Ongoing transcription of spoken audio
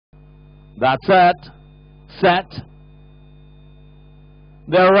That's it. Set.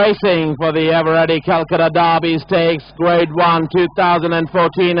 They're racing for the EVEREADY Calcutta Derby Stakes Grade 1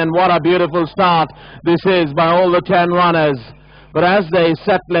 2014, and what a beautiful start this is by all the 10 runners. But as they're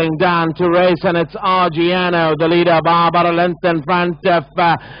settling down to race, and it's Argiano, the leader, by about a length in front of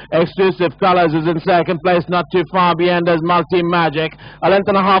Exclusive Colors, is in second place. Not too far behind, there's Multi Magic. A length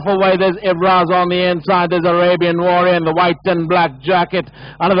and a half away, there's Ibraz on the inside. There's Arabian Warrior in the white and black jacket.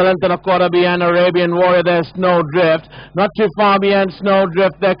 Another length and a quarter behind Arabian Warrior, there's Snowdrift. Not too far behind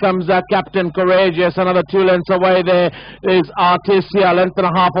Snowdrift, there comes Captain Courageous. Another 2 lengths away, there is Artisia. A length and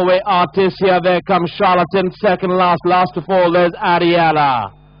a half away, Artisia. There comes Charlatan. Second last of all, there's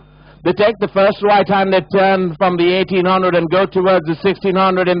Ariella. They take the first right-handed turn from the 1800 and go towards the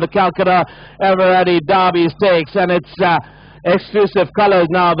 1600 in the Calcutta EVEREADY Derby Stakes, and it's Exclusive Colors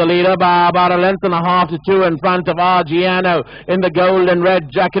now the leader by about a length and a half to 2 in front of Argiano in the gold and red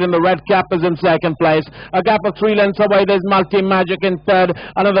jacket, and the red cap is in second place. A gap of 3 lengths away, there's Multi Magic in third.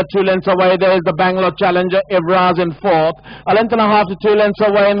 Another 2 lengths away, there's the Bangalore Challenger Ibraz in fourth. A length and a half to 2 lengths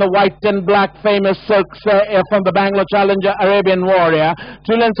away in the white and black Famous Silks from the Bangalore Challenger Arabian Warrior.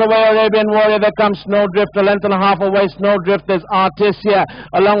 2 lengths away, Arabian Warrior, there comes Snowdrift. A length and a half away, Snowdrift, there's Artisia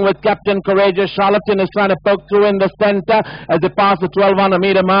along with Captain Courageous. Charlatan is trying to poke through in the center as they pass the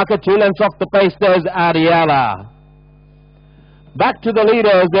 1200-meter marker. 2 lengths off the pace, there's Ariella. Back to the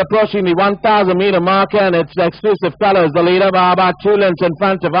leaders, they're approaching the 1,000-meter marker, and it's Exclusive Colors, the leader, by about 2 lengths in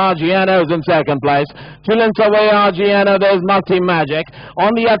front of Argiano, who's in second place. 2 lengths away, Argiano, there's Multi Magic.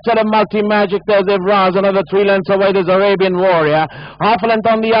 On the outside of Multi Magic, there's Ibraz. Another 3 lengths away, there's Arabian Warrior. Half a length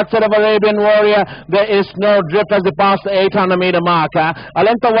on the outside of Arabian Warrior, there is Snowdrift as they pass the 800-meter marker. A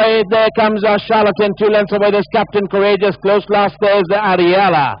length away, there comes Charlatan. 2 lengths away, there's Captain Courageous. Close last, there's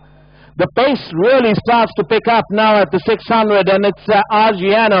Ariella. The pace really starts to pick up now at the 600, and it's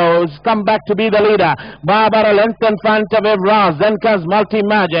Argiano who's come back to be the leader by about a length in front of Ibraz. Then comes Multi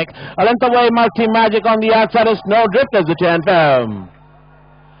Magic. A length away, Multi Magic. On the outside is Snowdrift as the turn home.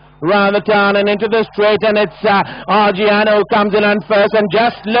 Round the turn and into the straight, and it's Argiano who comes in on first, and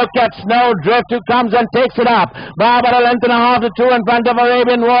just look at Snowdrift who comes and takes it up by about a length and a half to 2 in front of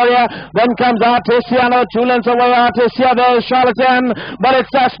Arabian Warrior. Then comes Artisia, 2 lengths away, Artisia, there's Charlatan, but it's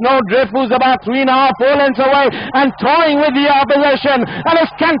Snowdrift who's about 3.5, 4 lengths away and toying with the opposition and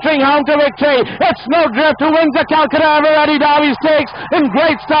is cantering home to victory. It's Snowdrift who wins the Calcutta EVEREADY Derby Stakes in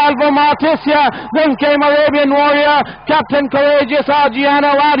great style from Artisia. Then came Arabian Warrior, Captain Courageous,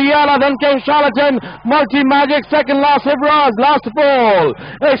 Argiano, then came Charlatan, Multi Magic, second last Ibraz, last of all,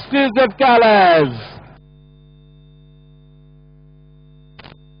 Exclusive Colors.